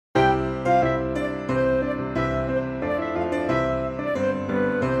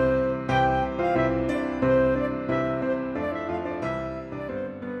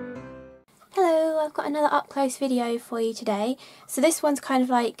another up close video for you today. So this one's kind of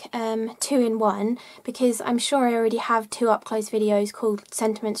like 2-in-1, because I'm sure I already have 2 up close videos called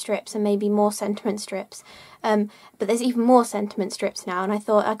sentiment strips and maybe more sentiment strips. But there's even more sentiment strips now, and I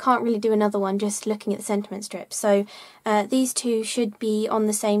thought I can't really do another one just looking at the sentiment strips. So these two should be on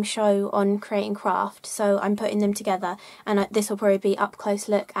the same show on Creating Craft, so I'm putting them together, and this will probably be up close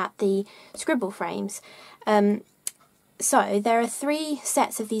look at the scribble frames. So there are 3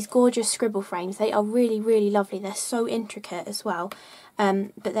 sets of these gorgeous scribble frames. They are really lovely. They're so intricate as well,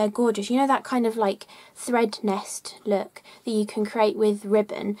 but they're gorgeous. You know that kind of like thread nest look that you can create with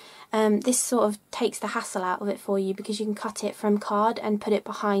ribbon? This sort of takes the hassle out of it for you, because you can cut it from card and put it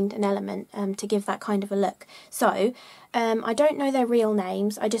behind an element to give that kind of a look. So I don't know their real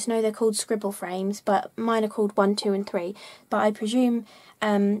names, I just know they're called scribble frames, but mine are called 1, 2 and 3, but I presume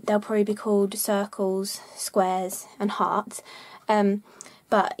they'll probably be called circles, squares and hearts.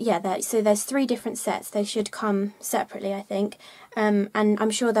 But yeah, so there's 3 different sets. They should come separately, I think, and I'm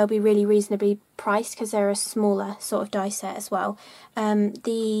sure they'll be really reasonably priced because they're a smaller sort of die set as well.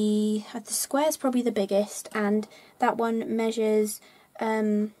 The square's probably the biggest, and that one measures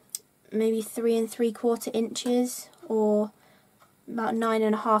maybe 3 3/4 inches, or about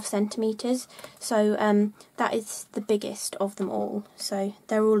 9.5 centimetres. So that is the biggest of them all. So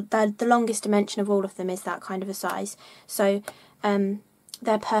the longest dimension of all of them is that kind of a size. So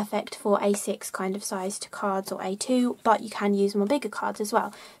they're perfect for A6 kind of sized cards or A2, but you can use more bigger cards as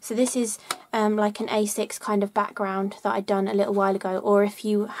well. So this is like an A6 kind of background that I'd done a little while ago, or if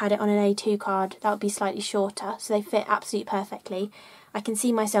you had it on an A2 card, that would be slightly shorter. So they fit absolutely perfectly. I can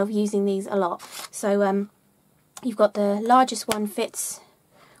see myself using these a lot. So you've got the largest one, fits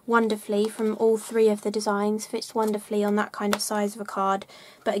wonderfully from all 3 of the designs, fits wonderfully on that kind of size of a card.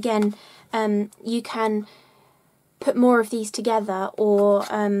 But again, you can put more of these together, or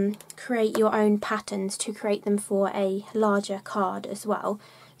create your own patterns to create them for a larger card as well.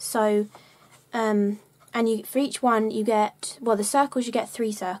 So for each one you get, well, the circles, you get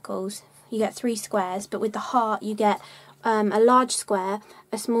 3 circles, you get 3 squares, but with the heart you get a large square,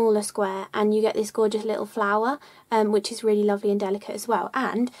 a smaller square, and you get this gorgeous little flower, which is really lovely and delicate as well.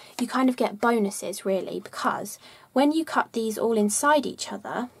 And you kind of get bonuses really, because when you cut these all inside each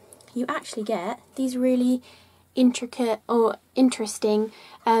other, you actually get these really intricate or interesting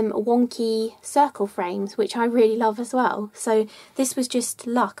wonky circle frames, which I really love as well. So this was just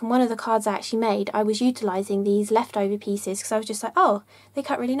luck, and one of the cards I actually made, I was utilising these leftover pieces because I was just like, oh, they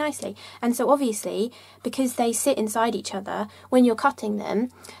cut really nicely. And so obviously, because they sit inside each other, when you're cutting them,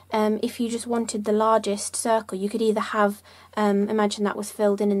 if you just wanted the largest circle, you could either have, imagine that was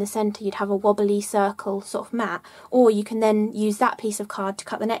filled in the centre, you'd have a wobbly circle sort of mat, or you can then use that piece of card to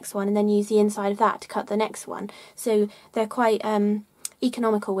cut the next one, and then use the inside of that to cut the next one. So they're quite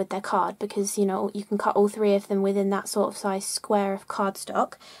economical with their card, because you know you can cut all 3 of them within that sort of size square of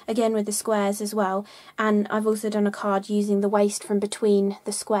cardstock, again with the squares as well. And I've also done a card using the waste from between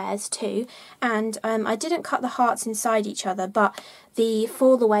the squares too, and I didn't cut the hearts inside each other, but the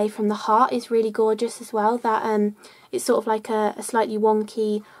fall away from the heart is really gorgeous as well. That it's sort of like a slightly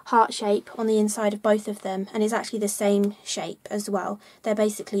wonky heart shape on the inside of both of them, and is actually the same shape as well. They're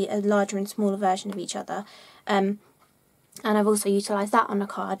basically a larger and smaller version of each other. And I've also utilised that on a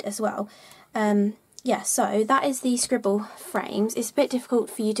card as well. Yeah, so that is the scribble frames. It's a bit difficult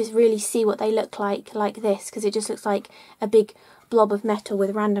for you to really see what they look like this, because it just looks like a big blob of metal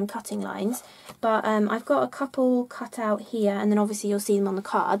with random cutting lines. But I've got a couple cut out here, and then obviously you'll see them on the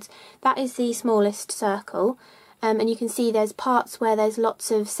cards. That is the smallest circle. And you can see there's parts where there's lots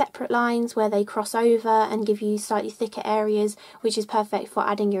of separate lines where they cross over and give you slightly thicker areas, which is perfect for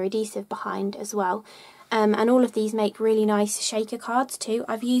adding your adhesive behind as well. And all of these make really nice shaker cards too.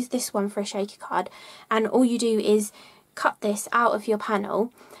 I've used this one for a shaker card, and all you do is cut this out of your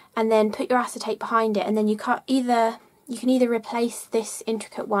panel and then put your acetate behind it, and then you can either replace this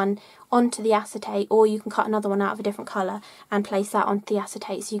intricate one onto the acetate, or you can cut another one out of a different colour and place that onto the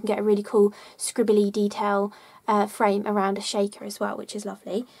acetate, so you can get a really cool scribbly detail frame around a shaker as well, which is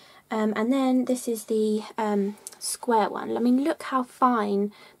lovely. And then this is the square one. I mean, look how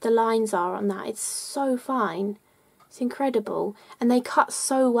fine the lines are on that. It's so fine. It's incredible. And they cut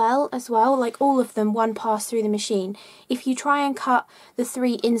so well as well, like all of them one pass through the machine. If you try and cut the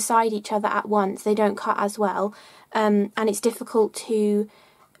 3 inside each other at once, they don't cut as well, and it's difficult to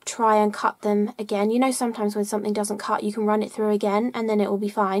try and cut them again. You know, sometimes when something doesn't cut, you can run it through again and then it will be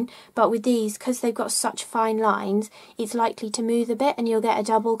fine. But with these, because they've got such fine lines, it's likely to move a bit and you'll get a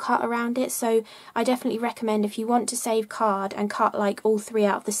double cut around it. So I definitely recommend, if you want to save card and cut like all 3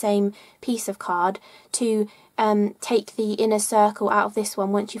 out of the same piece of card, to take the inner circle out of this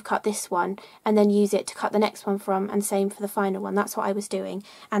one once you've cut this one, and then use it to cut the next one from, and same for the final one. That's what I was doing,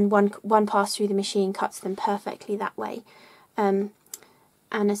 and one pass through the machine cuts them perfectly that way. And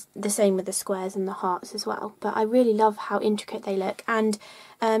the same with the squares and the hearts as well. But I really love how intricate they look, and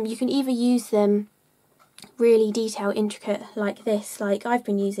you can either use them really detailed, intricate like this, like I've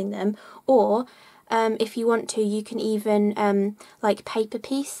been using them, or if you want to, you can even like paper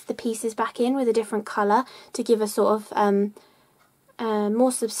piece the pieces back in with a different colour to give a sort of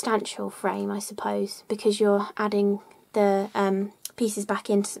more substantial frame, I suppose, because you're adding the pieces back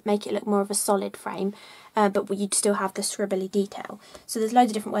in to make it look more of a solid frame, but you'd still have the scribbly detail. So there's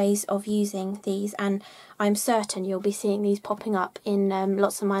loads of different ways of using these, and I'm certain you'll be seeing these popping up in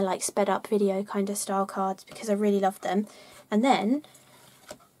lots of my like sped up video kind of style cards, because I really love them. And then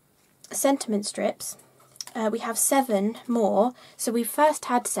sentiment strips, we have 7 more. So we first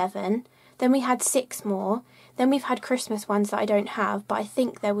had 7, then we had 6 more, then we've had Christmas ones that I don't have, but I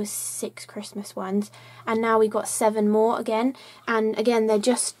think there was 6 Christmas ones, and now we've got 7 more again. And again, they're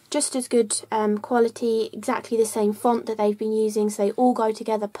just as good quality, exactly the same font that they've been using, so they all go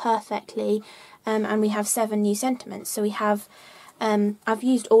together perfectly. And we have 7 new sentiments. So we have, I've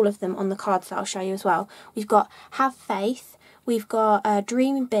used all of them on the cards that I'll show you as well. We've got Have Faith, we've got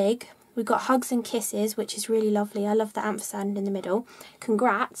Dream Big, we've got Hugs and Kisses, which is really lovely. I love the ampersand in the middle.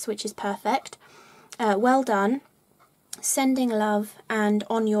 Congrats, which is perfect. Well Done, Sending Love, and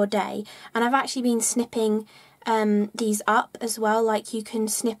On Your Day. And I've actually been snipping these up as well. Like, you can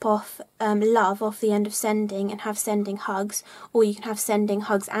snip off love off the end of sending and have sending hugs, or you can have sending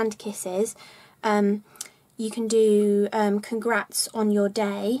hugs and kisses. You can do congrats on your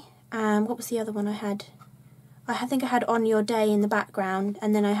day. What was the other one I had? I think I had On Your Day in the background,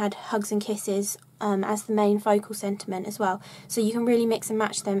 and then I had hugs and kisses as the main focal sentiment as well. So you can really mix and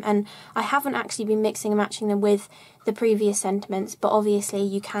match them, and I haven't actually been mixing and matching them with the previous sentiments, but obviously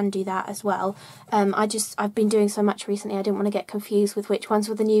you can do that as well. I've been doing so much recently, I didn't want to get confused with which ones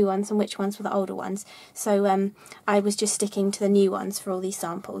were the new ones and which ones were the older ones, so I was just sticking to the new ones for all these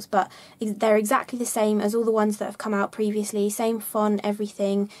samples. But they're exactly the same as all the ones that have come out previously, same font,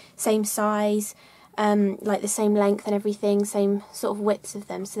 everything, same size, like the same length and everything, same sort of widths of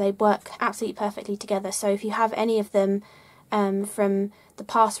them, so they work absolutely perfectly together. So if you have any of them from the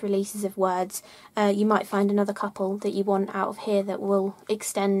past releases of words, you might find another couple that you want out of here that will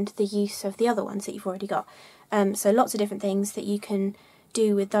extend the use of the other ones that you've already got. So lots of different things that you can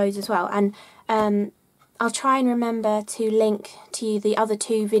do with those as well. And I'll try and remember to link to the other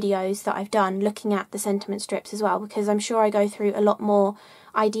 2 videos that I've done looking at the sentiment strips as well, because I'm sure I go through a lot more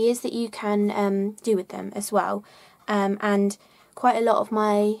ideas that you can do with them as well. And quite a lot of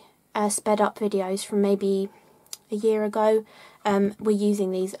my sped up videos from maybe a year ago were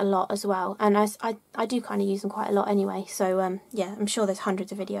using these a lot as well, and I do kind of use them quite a lot anyway, so yeah, I'm sure there's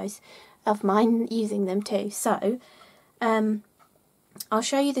hundreds of videos of mine using them too. So I'll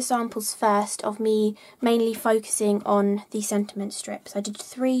show you the samples first of me mainly focusing on the sentiment strips. I did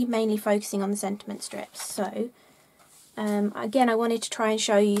 3 mainly focusing on the sentiment strips. So again, I wanted to try and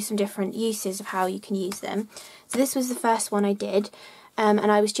show you some different uses of how you can use them. So this was the first one I did, and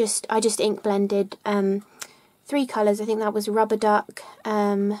I just ink blended 3 colours. I think that was Rubber Duck,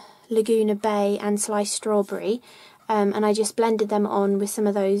 Laguna Bay and Sliced Strawberry, and I just blended them on with some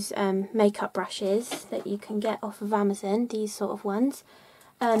of those makeup brushes that you can get off of Amazon, these sort of ones.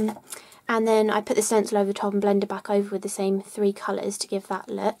 And then I put the stencil over the top and blended back over with the same 3 colours to give that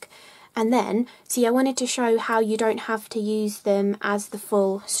look. And then, see, I wanted to show how you don't have to use them as the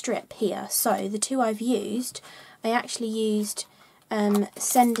full strip here. So the 2 I've used, I actually used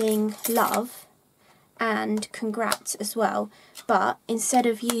Sending Love and Congrats as well. But instead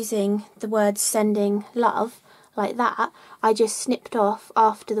of using the word Sending Love like that, I just snipped off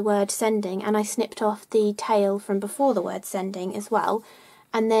after the word sending, and I snipped off the tail from before the word sending as well.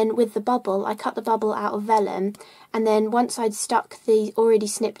 And then with the bubble, I cut the bubble out of vellum, and then once I'd stuck the already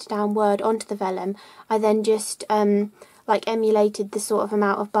snipped down word onto the vellum, I then just like emulated the sort of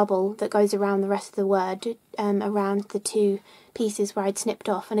amount of bubble that goes around the rest of the word, around the 2 pieces where I'd snipped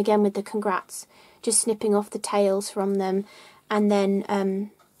off. And again with the congrats, just snipping off the tails from them, and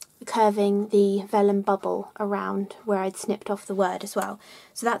then curving the vellum bubble around where I'd snipped off the word as well.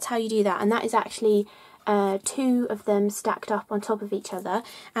 So that's how you do that, and that is actually 2 of them stacked up on top of each other.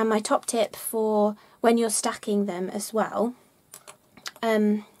 And my top tip for when you're stacking them as well,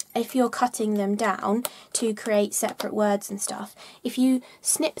 if you're cutting them down to create separate words and stuff, if you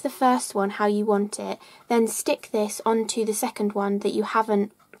snip the first one how you want it, then stick this onto the second one that you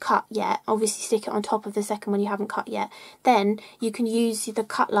haven't cut yet, obviously stick it on top of the second one you haven't cut yet. Then you can use the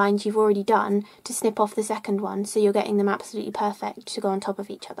cut lines you've already done to snip off the second one, so you're getting them absolutely perfect to go on top of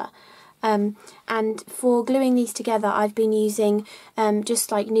each other. And for gluing these together, I've been using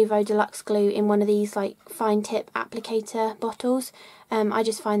just like Nouveau Deluxe glue in one of these like fine tip applicator bottles. I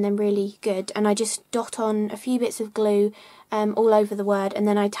just find them really good, and I just dot on a few bits of glue all over the word, and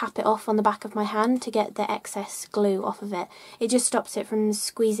then I tap it off on the back of my hand to get the excess glue off of it. It just stops it from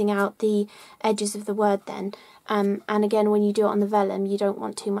squeezing out the edges of the word then. And again, when you do it on the vellum, you don't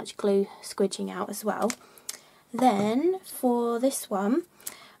want too much glue squidging out as well. Then for this one,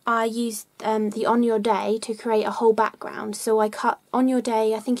 I used the On Your Day to create a whole background. So I cut On Your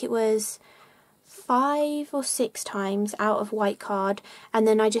Day, I think it was 5 or 6 times out of white card, and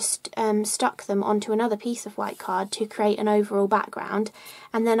then I just stuck them onto another piece of white card to create an overall background.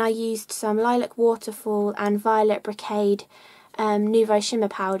 And then I used some Lilac Waterfall and Violet Brocade Nouveau shimmer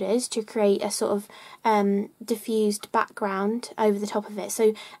powders to create a sort of diffused background over the top of it.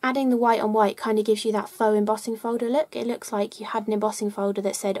 So adding the white on white kind of gives you that faux embossing folder look. It looks like you had an embossing folder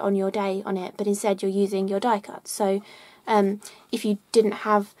that said On Your Day on it, but instead you're using your die cut. So if you didn't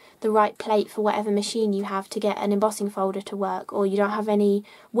have the right plate for whatever machine you have to get an embossing folder to work, or you don't have any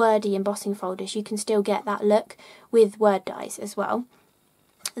wordy embossing folders, you can still get that look with word dies as well.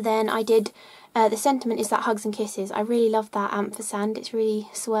 Then I did the sentiment is that Hugs and Kisses. I really love that ampersand. It's really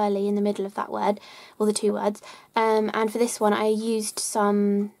swirly in the middle of that word, or the 2 words. And for this one I used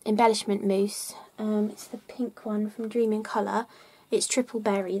some embellishment mousse. It's the pink one from Dream in Colour. It's Triple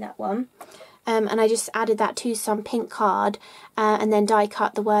Berry, that one. And I just added that to some pink card and then die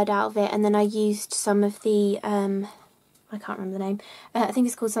cut the word out of it, and then I used some of the I can't remember the name, I think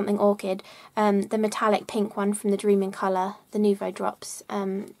it's called something Orchid, the metallic pink one from the Dream in Colour, the Nouveau drops,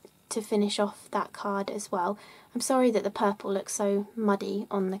 to finish off that card as well. I'm sorry that the purple looks so muddy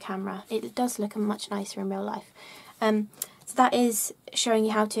on the camera. It does look much nicer in real life. So that is showing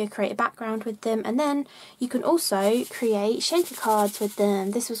you how to create a background with them, and then you can also create shaker cards with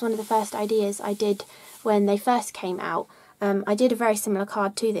them. This was one of the first ideas I did when they first came out. I did a very similar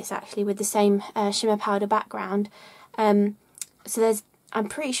card to this actually with the same shimmer powder background. So I'm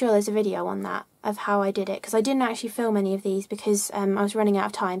pretty sure there's a video on that of how I did it, because I didn't actually film any of these because I was running out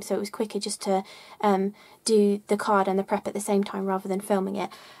of time, so it was quicker just to do the card and the prep at the same time rather than filming it.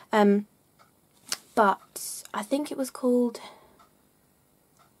 But I think it was called,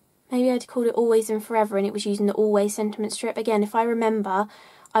 maybe I'd called it Always and Forever, and it was using the Always sentiment strip. Again, if I remember,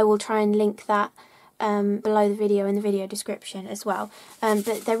 I will try and link that below the video in the video description as well.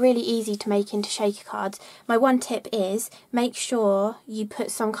 But they're really easy to make into shaker cards. My one tip is make sure you put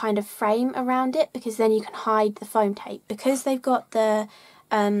some kind of frame around it, because then you can hide the foam tape. Because they've got the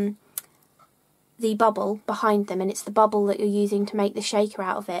bubble behind them, and it's the bubble that you're using to make the shaker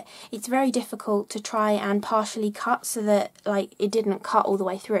out of it, it's very difficult to try and partially cut so that like it didn't cut all the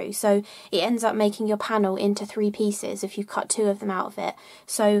way through. So it ends up making your panel into 3 pieces if you cut 2 of them out of it.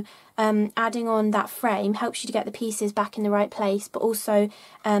 So adding on that frame helps you to get the pieces back in the right place, but also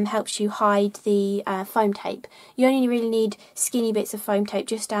helps you hide the foam tape. You only really need skinny bits of foam tape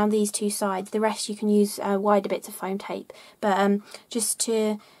just down these 2 sides. The rest you can use wider bits of foam tape, but just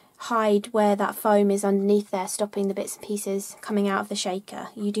to hide where that foam is underneath there, stopping the bits and pieces coming out of the shaker,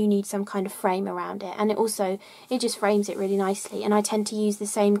 you do need some kind of frame around it, and it just frames it really nicely. And I tend to use the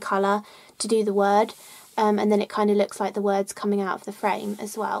same colour to do the word, and then it kind of looks like the words coming out of the frame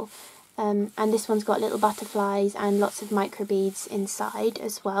as well. And this one's got little butterflies and lots of microbeads inside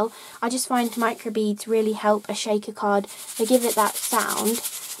as well. I just find microbeads really help a shaker card. They give it that sound,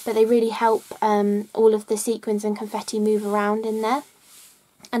 but they really help all of the sequins and confetti move around in there.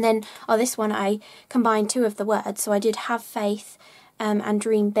 And then, this one I combined 2 of the words, so I did Have Faith and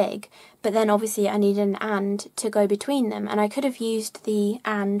Dream Big, but then obviously I needed an and to go between them, and I could have used the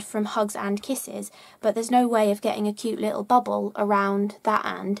and from Hugs and Kisses, but there's no way of getting a cute little bubble around that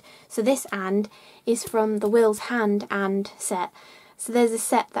and. So this and is from the Will's Hand and set. So there's a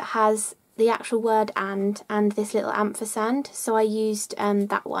set that has the actual word and this little ampersand, so I used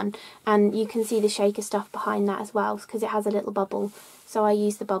that one, and you can see the shaker stuff behind that as well because it has a little bubble. So I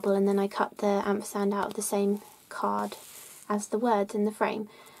used the bubble, and then I cut the ampersand out of the same card as the words in the frame.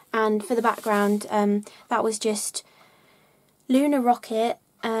 And for the background, that was just Lunar Rocket,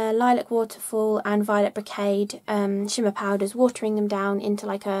 Lilac Waterfall and Violet Brocade shimmer powders, watering them down into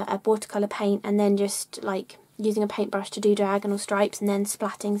like a watercolour paint, and then just like using a paintbrush to do diagonal stripes and then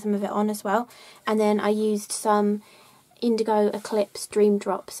splatting some of it on as well. And then I used some Indigo Eclipse Dream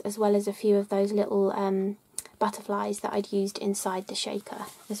Drops, as well as a few of those little butterflies that I'd used inside the shaker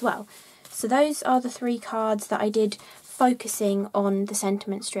as well. So those are the 3 cards that I did focusing on the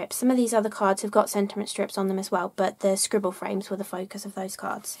sentiment strips. Some of these other cards have got sentiment strips on them as well, but the scribble frames were the focus of those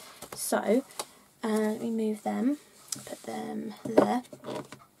cards. So let me move them, put them there.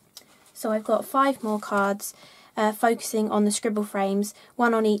 So I've got 5 more cards focusing on the scribble frames,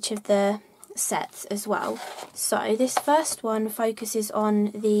 1 on each of the sets as well. So this first one focuses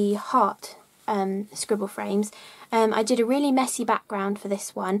on the heart scribble frames. I did a really messy background for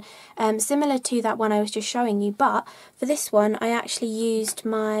this one, similar to that one I was just showing you, but for this one I actually used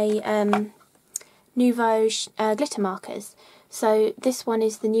my Nouveau glitter markers. So this one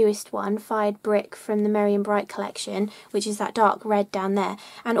is the newest one, Fired Brick, from the Merry and Bright collection, which is that dark red down there.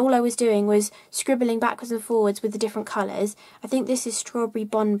 And all I was doing was scribbling backwards and forwards with the different colours. I think this is Strawberry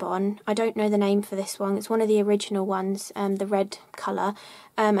Bonbon. I don't know the name for this one. It's one of the original ones, the red colour.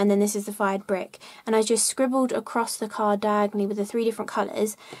 And then this is the Fired Brick. And I just scribbled across the card diagonally with the 3 different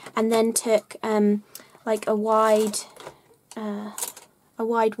colours, and then took like a wide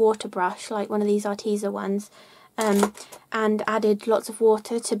water brush, like one of these Arteza ones, and added lots of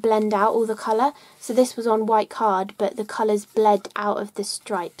water to blend out all the colour. So this was on white card, but the colours bled out of the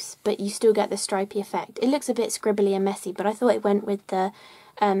stripes, but you still get the stripy effect. It looks a bit scribbly and messy, but I thought it went with the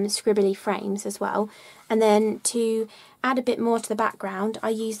scribbly frames as well. And then to add a bit more to the background, I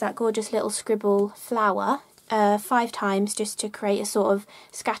used that gorgeous little scribble flower 5 times just to create a sort of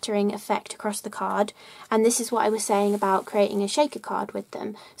scattering effect across the card. And this is what I was saying about creating a shaker card with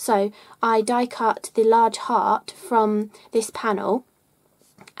them. So I die cut the large heart from this panel,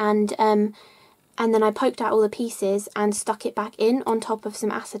 and then I poked out all the pieces and stuck it back in on top of some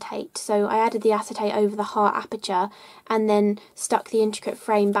acetate. So I added the acetate over the heart aperture and then stuck the intricate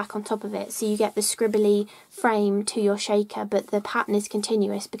frame back on top of it, so you get the scribbly frame to your shaker, but the pattern is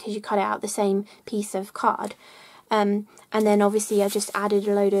continuous because you cut it out the same piece of card. And then obviously I just added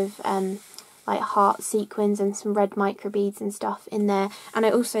a load of like heart sequins and some red microbeads and stuff in there. And I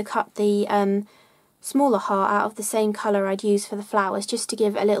also cut the smaller heart out of the same colour I'd use for the flowers, just to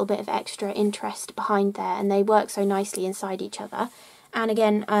give a little bit of extra interest behind there, and they work so nicely inside each other. And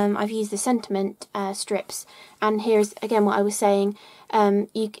again, I've used the sentiment strips, and here's again what I was saying,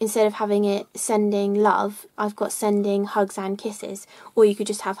 instead of having it sending love, I've got sending hugs and kisses, or you could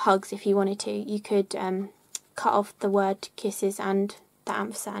just have hugs if you wanted to. You could cut off the word kisses and the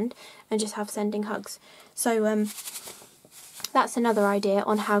ampersand and just have sending hugs. So that's another idea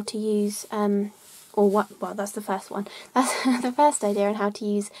on how to use well, that's the first one. That's the first idea on how to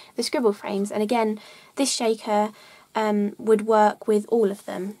use the scribble frames. And again, this shaker would work with all of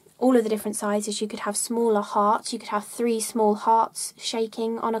them, all of the different sizes. You could have smaller hearts. You could have 3 small hearts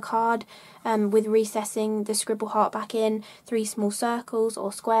shaking on a card with recessing the scribble heart back in, 3 small circles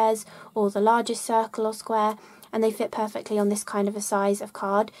or squares, or the largest circle or square, and they fit perfectly on this kind of a size of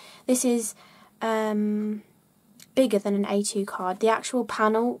card. This is bigger than an A2 card. The actual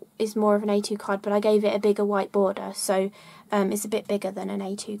panel is more of an A2 card, but I gave it a bigger white border, so it's a bit bigger than an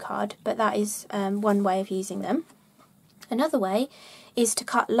A2 card, but that is one way of using them. Another way is to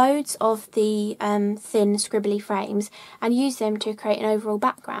cut loads of the thin scribbly frames and use them to create an overall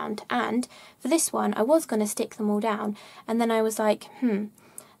background. And for this one I was going to stick them all down, and then I was like,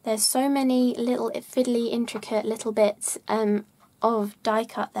 there's so many little fiddly intricate little bits of die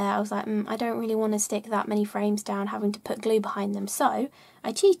cut there. I was like, I don't really want to stick that many frames down having to put glue behind them. So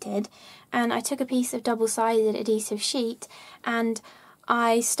I cheated and I took a piece of double-sided adhesive sheet and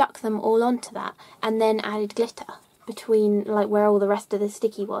I stuck them all onto that, and then added glitter between, like, where all the rest of the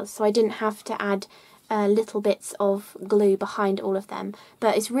sticky was, so I didn't have to add little bits of glue behind all of them.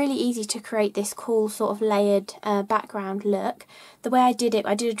 But it's really easy to create this cool sort of layered background look. The way I did it,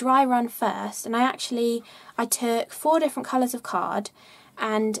 I did a dry run first, and I took 4 different colours of card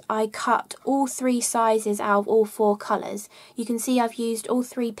and I cut all 3 sizes out of all 4 colours. You can see I've used all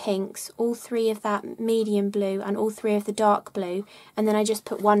 3 pinks, all 3 of that medium blue, and all 3 of the dark blue, and then I just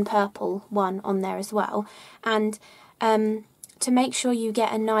put 1 purple one on there as well. And to make sure you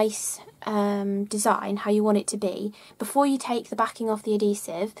get a nice design, how you want it to be, before you take the backing off the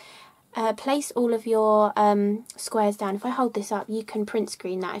adhesive, place all of your squares down. If I hold this up, you can print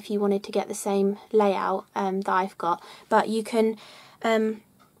screen that if you wanted to get the same layout that I've got, but you can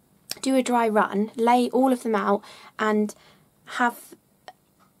do a dry run, lay all of them out and have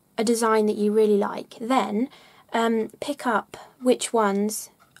a design that you really like. Then pick up which ones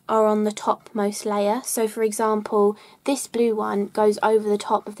are on the topmost layer. So for example, this blue one goes over the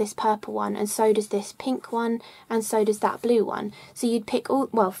top of this purple one, and so does this pink one, and so does that blue one. So you'd pick all,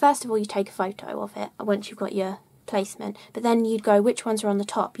 well, first of all you take a photo of it once you've got your placement, but then you'd go which ones are on the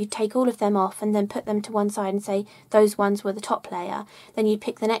top. You'd take all of them off and then put them to one side and say those ones were the top layer. Then you'd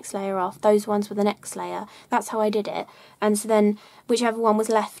pick the next layer off, those ones were the next layer. That's how I did it. And so then whichever one was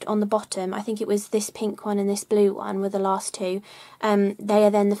left on the bottom, I think it was this pink one and this blue one were the last two, they are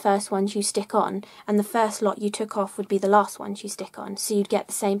then the first ones you stick on, and the first lot you took off would be the last ones you stick on, so you'd get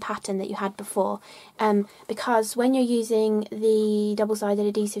the same pattern that you had before. Because when you're using the double-sided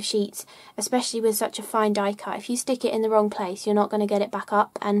adhesive sheets, especially with such a fine die cut, if you stick it in the wrong place, you're not going to get it back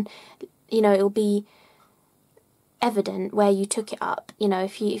up, and you know, it'll be evident where you took it up, you know,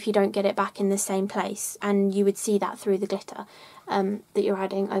 if you don't get it back in the same place, and you would see that through the glitter that you're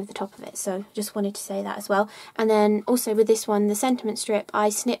adding over the top of it. So just wanted to say that as well. And then also with this one, the sentiment strip, I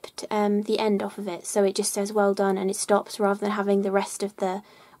snipped the end off of it, so it just says well done and it stops, rather than having the rest of the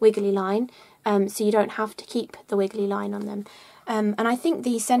wiggly line, so you don't have to keep the wiggly line on them. And I think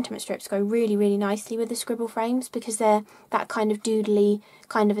these sentiment strips go really, really nicely with the scribble frames, because they're that kind of doodly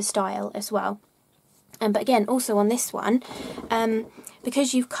kind of a style as well. But again, also on this one,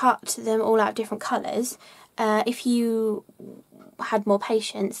 because you've cut them all out different colours, if you had more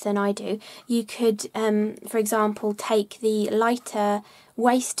patience than I do, you could, for example, take the lighter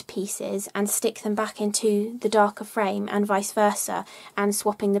waste pieces and stick them back into the darker frame, and vice versa, and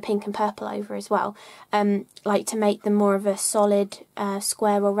swapping the pink and purple over as well, like to make them more of a solid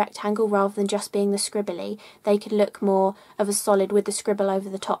square or rectangle, rather than just being the scribbly. They could look more of a solid with the scribble over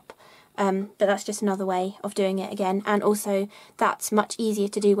the top. But that's just another way of doing it again, and also that's much easier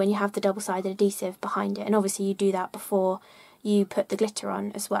to do when you have the double-sided adhesive behind it, and obviously you do that before you put the glitter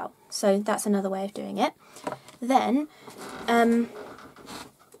on as well. So that's another way of doing it. Then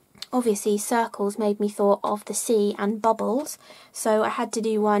obviously circles made me thought of the sea and bubbles, so I had to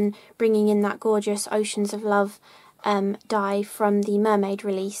do one bringing in that gorgeous Oceans of Love die from the Mermaid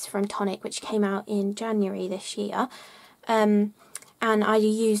release from Tonic, which came out in January this year. And I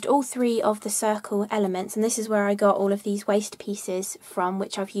used all three of the circle elements, and this is where I got all of these waste pieces from,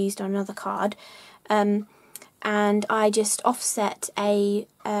 which I've used on another card. And I just offset a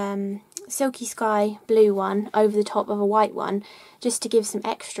Silky Sky blue one over the top of a white one, just to give some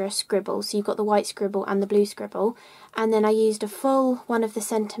extra scribble. So you've got the white scribble and the blue scribble. And then I used a full one of the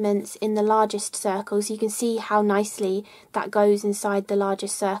sentiments in the largest circle, so you can see how nicely that goes inside the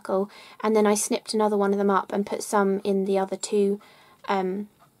largest circle. And then I snipped another one of them up and put some in the other two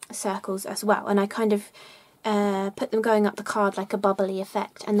circles as well, and I kind of put them going up the card like a bubbly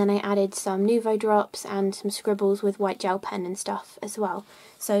effect, and then I added some Nuvo drops and some scribbles with white gel pen and stuff as well.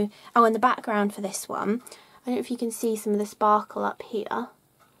 So, oh, and the background for this one, I don't know if you can see some of the sparkle up here.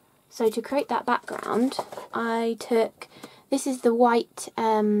 So to create that background, I took, this is the white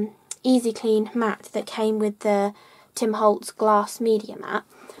Easy Clean matte that came with the Tim Holtz glass media matte.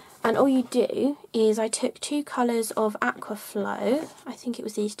 And all you do is I took two colours of Aquaflow, I think it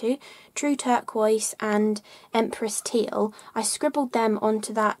was these two, True Turquoise and Empress Teal. I scribbled them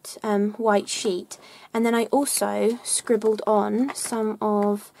onto that white sheet, and then I also scribbled on some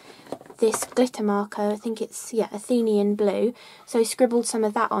of this glitter marker, I think it's, yeah, Athenian blue, so I scribbled some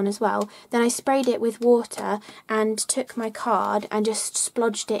of that on as well. Then I sprayed it with water and took my card and just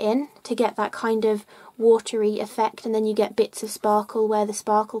splodged it in to get that kind of watery effect, and then you get bits of sparkle where the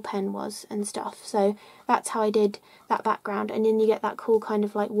sparkle pen was and stuff. So that's how I did that background, and then you get that cool kind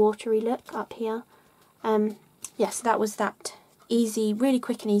of like watery look up here. Yeah, so that was that easy, really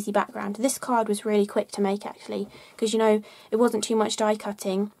quick and easy background. This card was really quick to make actually, because you know, it wasn't too much die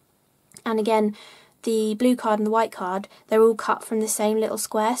cutting. And again, the blue card and the white card, they're all cut from the same little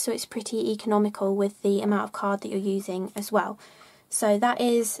square, so it's pretty economical with the amount of card that you're using as well. So that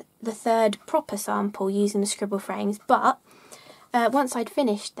is the third proper sample using the scribble frames, but once I'd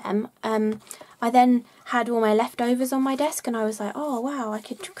finished them, I then had all my leftovers on my desk, and I was like, oh wow, I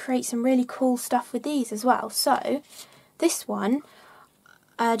could create some really cool stuff with these as well. So this one,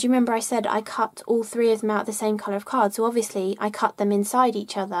 do you remember I said I cut all three of them out the same colour of card? So obviously I cut them inside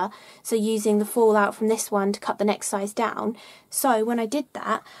each other, so using the fallout from this one to cut the next size down. So when I did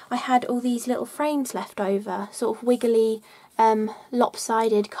that, I had all these little frames left over, sort of wiggly,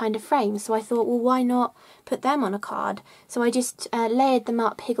 lopsided kind of frames. So I thought, well, why not put them on a card? So I just layered them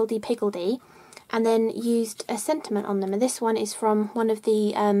up higgledy-piggledy, and then used a sentiment on them. And this one is from one of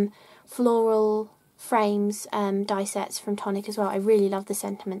the floral frames die sets from Tonic as well. I really love the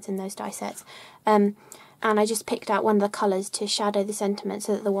sentiments in those die sets. And I just picked out one of the colours to shadow the sentiment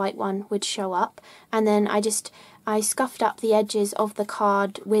so that the white one would show up. And then I scuffed up the edges of the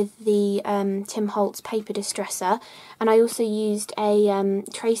card with the Tim Holtz paper distresser, and I also used a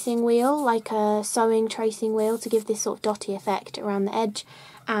tracing wheel, like a sewing tracing wheel, to give this sort of dotty effect around the edge.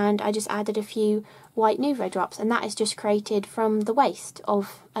 and I just added a few white Nuvo drops, and that is just created from the waste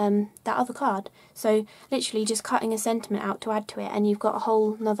of that other card. So literally just cutting a sentiment out to add to it, and you've got a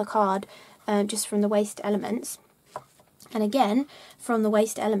whole another card just from the waste elements. And again, from the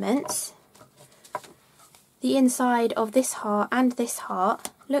waste elements, the inside of this heart and this heart,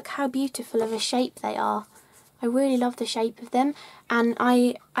 look how beautiful of a shape they are. I really love the shape of them, and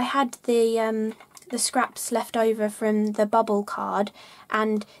I had the scraps left over from the bubble card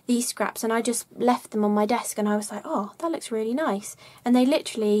and these scraps, and I just left them on my desk, and I was like, oh, that looks really nice. And they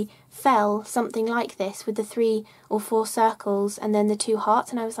literally fell something like this with the 3 or 4 circles and then the 2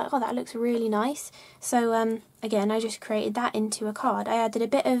 hearts, and I was like, oh, that looks really nice. So again, I just created that into a card. I added a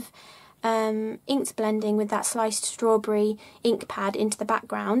bit of inks blending with that sliced strawberry ink pad into the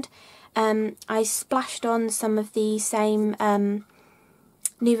background. I splashed on some of the same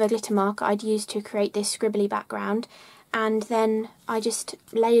Nuvo glitter marker I'd used to create this scribbly background, and then I just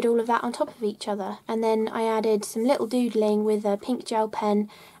layered all of that on top of each other, and then I added some little doodling with a pink gel pen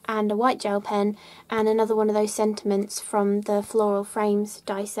and a white gel pen and another one of those sentiments from the Floral Frames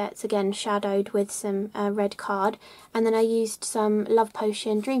die sets, again shadowed with some red card, and then I used some Love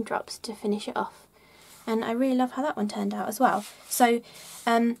Potion Dream Drops to finish it off. And I really love how that one turned out as well. So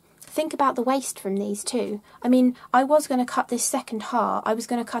think about the waste from these too. I mean, I was going to cut this second heart, I was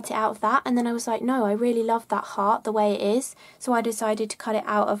going to cut it out of that, and then I was like, no, I really love that heart the way it is, so I decided to cut it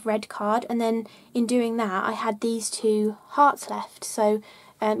out of red card, and then in doing that I had these 2 hearts left, so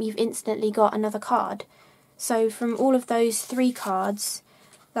you've instantly got another card. So from all of those 3 cards,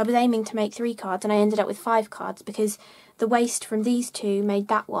 I was aiming to make 3 cards, and I ended up with 5 cards because the waste from these 2 made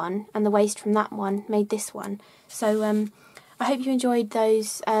that one, and the waste from that one made this one. So I hope you enjoyed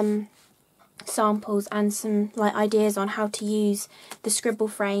those samples and some ideas on how to use the scribble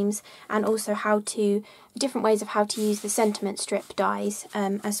frames, and also different ways of how to use the sentiment strip dies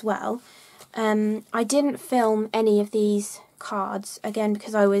as well. I didn't film any of these cards again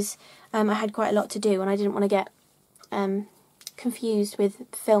because I had quite a lot to do and I didn't want to get confused with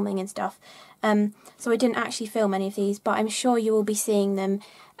filming and stuff. So I didn't actually film any of these, but I'm sure you will be seeing them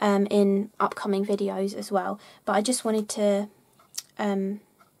in upcoming videos as well. But I just wanted to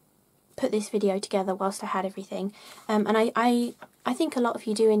put this video together whilst I had everything. And I think a lot of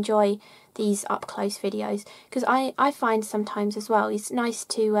you do enjoy these up close videos, because I find sometimes as well it's nice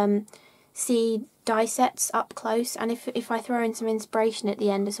to see die sets up close, and if I throw in some inspiration at the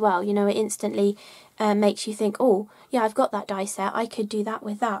end as well, you know, it instantly makes you think, oh yeah, I've got that die set, I could do that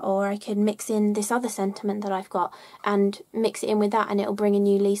with that, or I could mix in this other sentiment that I've got and mix it in with that, and it'll bring a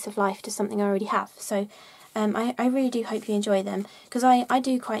new lease of life to something I already have. So I really do hope you enjoy them, because I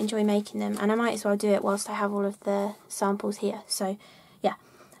do quite enjoy making them, and I might as well do it whilst I have all of the samples here. So yeah,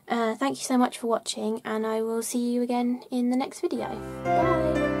 thank you so much for watching, and I will see you again in the next video.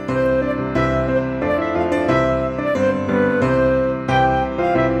 Bye!